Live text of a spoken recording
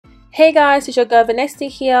Hey guys, it's your girl Vanessa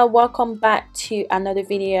here. Welcome back to another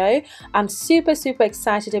video. I'm super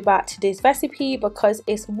excited about today's recipe because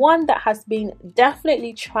it's one that has been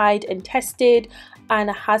definitely tried and tested and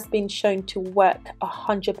has been shown to work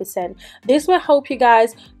 100%. This will help you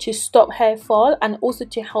guys to stop hair fall and also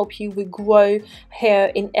to help you regrow hair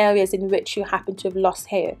in areas in which you happen to have lost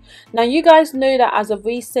hair. Now you guys know that as of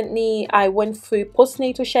recently I went through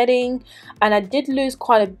postnatal shedding and I did lose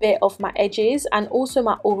quite a bit of my edges and also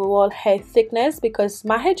my overall hair thickness because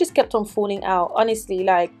my hair just kept on falling out. Honestly,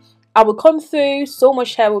 like I would come through, so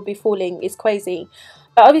much hair would be falling. It's crazy.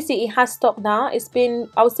 But obviously it has stopped now. It's been,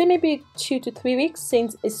 I would say, maybe 2 to 3 weeks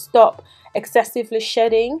since it stopped excessively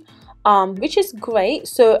shedding, which is great.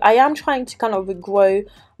 So I am trying to kind of regrow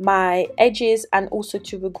my edges and also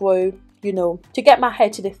to regrow, you know, to get my hair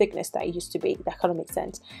to the thickness that it used to be. That kind of makes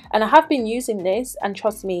sense. And I have been using this, and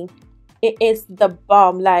trust me, it is the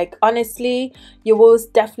bomb. Like honestly, you will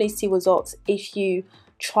definitely see results if you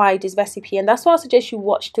try this recipe, and that's why I suggest you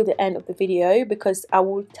watch till the end of the video because I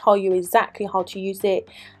will tell you exactly how to use it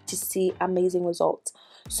to see amazing results.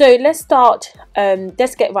 So let's start.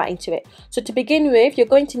 Let's get right into it. So to begin with, you're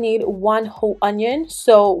going to need 1 whole onion.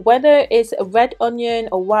 So whether it's a red onion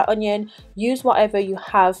or white onion, use whatever you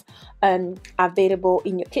have available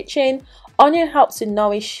in your kitchen. Onion helps to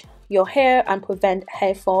nourish your hair and prevent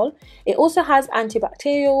hair fall. It also has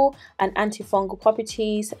antibacterial and antifungal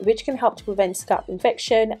properties which can help to prevent scalp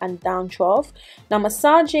infection and dandruff. Now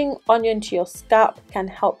massaging onion to your scalp can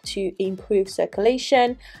help to improve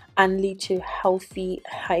circulation and lead to healthy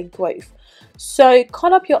hair growth. So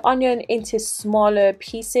cut up your onion into smaller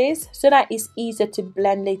pieces so that it's easier to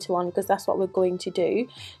blend later on, because that's what we're going to do.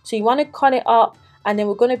 So you want to cut it up and then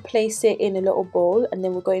we're going to place it in a little bowl, and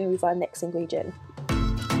then we're going with our next ingredient.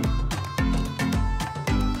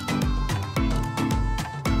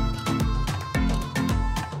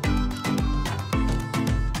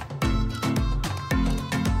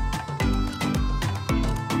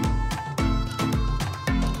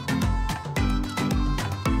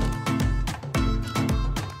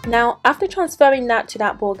 Now after transferring that to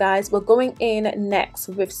that bowl, guys, we're going in next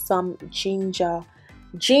with some ginger.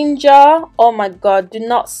 Ginger, oh my god, do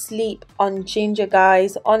not sleep on ginger,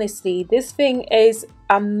 guys. Honestly, this thing is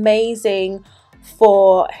amazing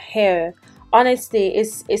for hair. Honestly,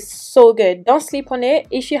 it's so good. Don't sleep on it.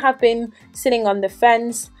 If you have been sitting on the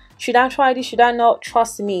fence, should I try this, should I not,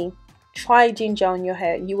 trust me, try ginger on your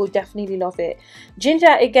hair. You will definitely love it.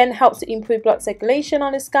 Ginger again helps to improve blood circulation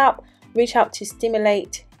on the scalp, which help to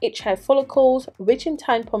stimulate itch hair follicles, which in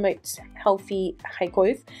turn promotes healthy hair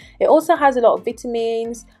growth. It also has a lot of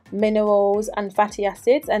vitamins, minerals and fatty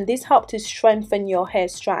acids, and this help to strengthen your hair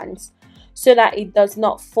strands so that it does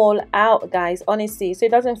not fall out, guys. Honestly, so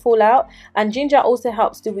it doesn't fall out. And ginger also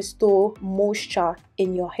helps to restore moisture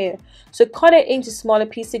in your hair. So cut it into smaller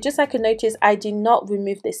pieces. Just like you notice, I did not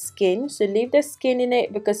remove the skin, so leave the skin in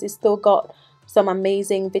it because it's still got some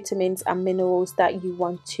amazing vitamins and minerals that you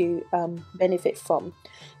want to benefit from.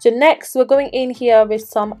 So next we're going in here with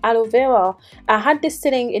some aloe vera. I had this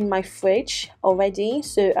sitting in my fridge already,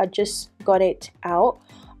 so I just got it out,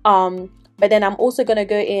 but then I'm also going to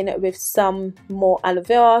go in with some more aloe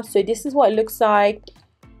vera. So this is what it looks like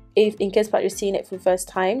if in case you're seeing it for the first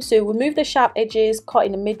time. So remove the sharp edges, cut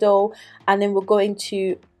in the middle, and then we're going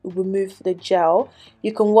to remove the gel.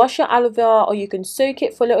 You can wash your aloe vera or you can soak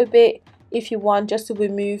it for a little bit if you want, just to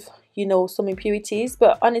remove, you know, some impurities.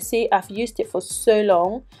 But honestly, I've used it for so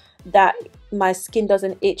long that my skin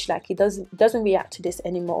doesn't itch, like it doesn't react to this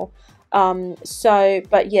anymore.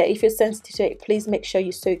 But yeah, if you're sensitive to it, please make sure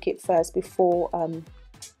you soak it first before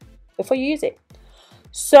you use it.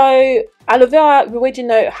 So aloe vera, we already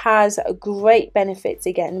know, has great benefits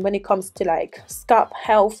again when it comes to like scalp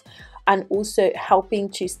health and also helping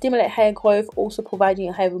to stimulate hair growth, also providing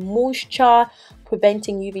your hair with moisture,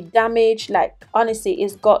 preventing UV damage. Like honestly,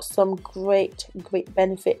 it's got some great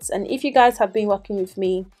benefits. And if you guys have been working with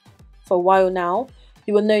me for a while now,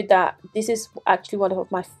 you will know that this is actually one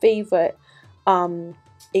of my favorite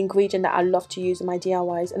ingredient that I love to use in my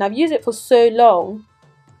DIYs, and I've used it for so long,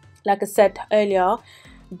 like I said earlier,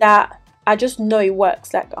 that I just know it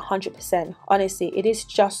works like 100%. Honestly, it is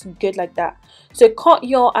just good like that. So cut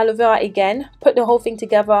your aloe vera again, put the whole thing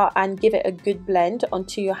together and give it a good blend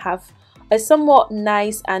until you have a somewhat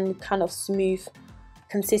nice and kind of smooth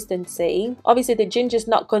consistency. Obviously the ginger is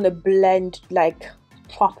not going to blend like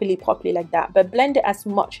properly like that, but blend it as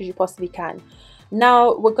much as you possibly can.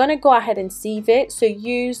 Now we're going to go ahead and sieve it. So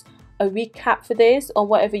use a recap for this or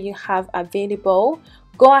whatever you have available.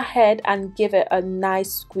 Go ahead and give it a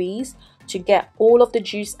nice squeeze to get all of the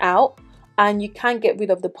juice out. and you can't get rid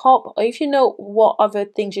of the pop, or if you know what other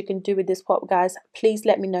things you can do with this pop, guys, please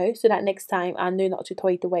let me know so that next time I know not to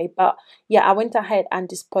throw it away. But yeah, I went ahead and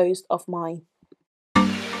disposed of mine.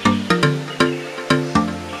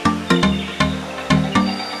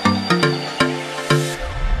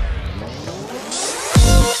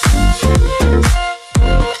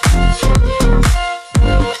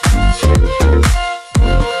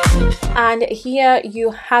 And here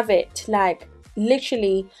you have it, like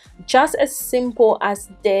literally just as simple as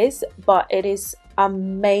this, but it is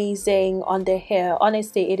amazing on the hair.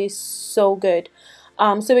 Honestly, it is so good.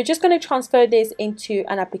 So we're just going to transfer this into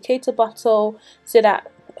an applicator bottle so that,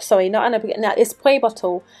 sorry, not an applicator, no, a spray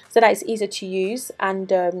bottle, so that it's easier to use.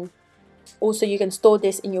 And also you can store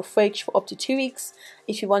this in your fridge for up to 2 weeks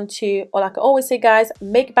if you want to. Or like I always say, guys,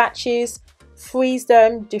 make batches, freeze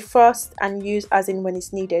them, defrost, and use as in when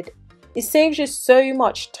it's needed. It saves you so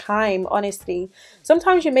much time, honestly.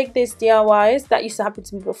 Sometimes you make these DIYs, that used to happen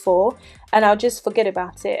to me before, and I'll just forget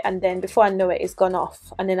about it, and then before I know it, it's gone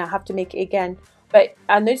off, and then I have to make it again. But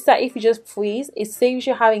I noticed that if you just freeze, it saves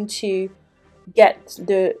you having to get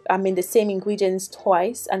the same ingredients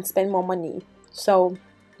twice and spend more money. So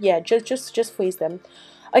yeah, just freeze them.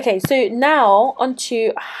 Okay, so now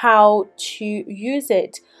onto how to use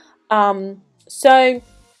it. So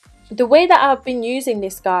the way that I've been using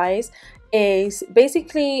this, guys, is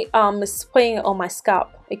basically spraying it on my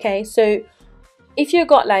scalp. Okay, so if you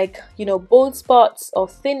got like, you know, bald spots or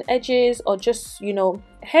thin edges, or just, you know,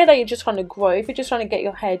 hair that you're just trying to grow, if you're just trying to get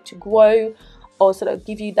your hair to grow or sort of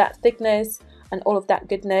give you that thickness and all of that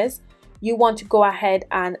goodness, you want to go ahead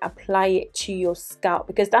and apply it to your scalp,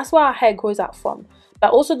 because that's where our hair grows out from.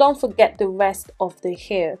 But also don't forget the rest of the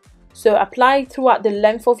hair. So apply throughout the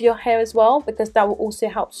length of your hair as well, because that will also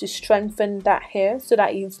help to strengthen that hair so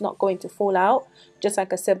that it's not going to fall out, just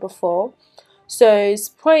like I said before. So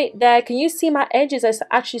spray it there. Can you see my edges are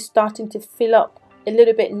actually starting to fill up a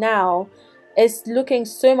little bit now? It's looking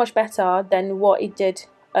so much better than what it did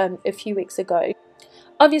a few weeks ago.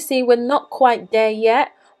 Obviously, we're not quite there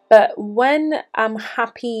yet, but when I'm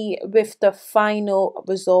happy with the final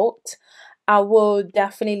result, I will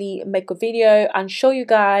definitely make a video and show you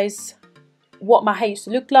guys what my hair used to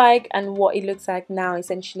look like and what it looks like now,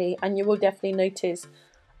 essentially, and you will definitely notice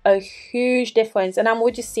a huge difference, and I'm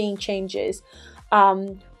already seeing changes.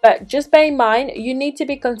 But just bear in mind, you need to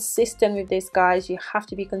be consistent with this, guys. You have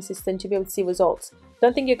to be consistent to be able to see results.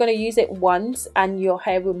 Don't think you're going to use it once and your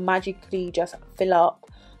hair will magically just fill up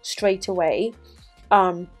straight away.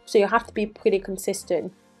 So you have to be pretty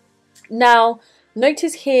consistent. Now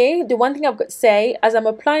notice here, the one thing I've got to say, as I'm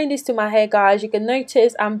applying this to my hair, guys, you can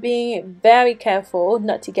notice I'm being very careful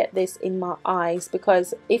not to get this in my eyes,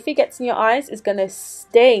 because if it gets in your eyes, it's gonna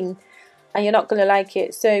sting and you're not gonna like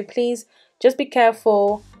it. So please just be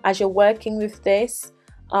careful as you're working with this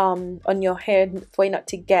on your hair for it not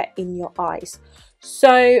to get in your eyes.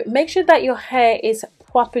 So make sure that your hair is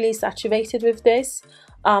properly saturated with this,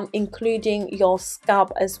 including your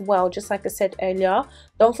scalp as well, just like I said earlier.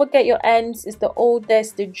 Don't forget your ends is the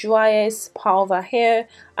oldest, the driest part of our hair,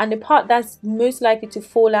 and the part that's most likely to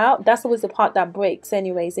fall out, that's always the part that breaks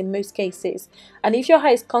anyways in most cases. And if your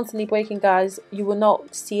hair is constantly breaking, guys, you will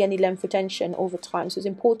not see any length retention over time. So it's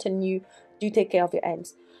important you do take care of your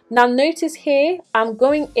ends. Now notice here, I'm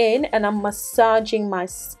going in and I'm massaging my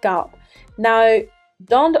scalp. Now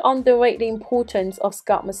don't underrate the importance of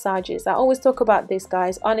scalp massages. I always talk about this,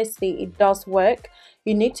 guys. Honestly, it does work.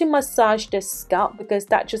 You need to massage the scalp because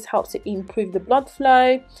that just helps to improve the blood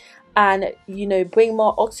flow and, you know, bring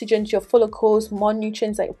more oxygen to your follicles, more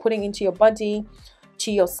nutrients that you're putting into your body,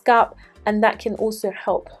 to your scalp, and that can also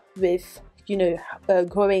help with, you know,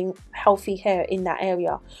 growing healthy hair in that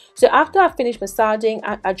area. So after I finished massaging,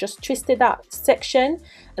 I just twisted that section,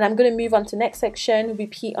 and I'm going to move on to the next section,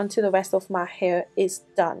 repeat until the rest of my hair is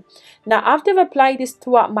done. Now after I've applied this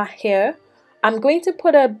throughout my hair, I'm going to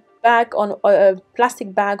put a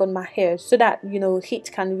plastic bag on my hair so that, you know,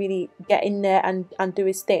 heat can really get in there and do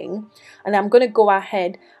its thing. And I'm going to go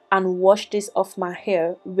ahead and wash this off my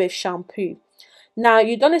hair with shampoo. Now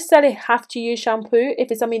you don't necessarily have to use shampoo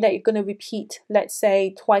if it's something that you're going to repeat, let's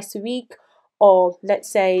say twice a week, or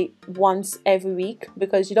let's say once every week,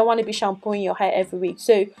 because you don't want to be shampooing your hair every week.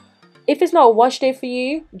 So if it's not a wash day for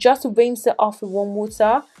you, just rinse it off with warm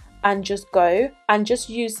water and just go, and just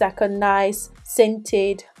use like a nice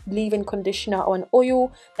scented leave-in conditioner or an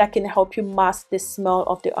oil that can help you mask the smell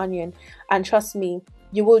of the onion. And trust me,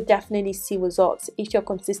 you will definitely see results if you're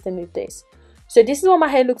consistent with this. So this is what my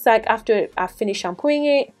hair looks like after I finished shampooing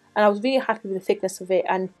it, and I was really happy with the thickness of it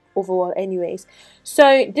and overall anyways.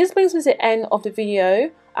 So this brings me to the end of the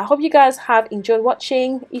video. I hope you guys have enjoyed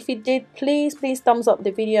watching. If you did, please thumbs up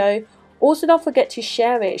the video. Also, don't forget to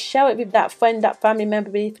share it with that friend, that family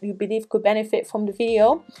member you believe could benefit from the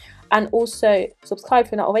video, and also subscribe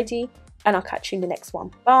if you're not already, and I'll catch you in the next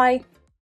one. Bye.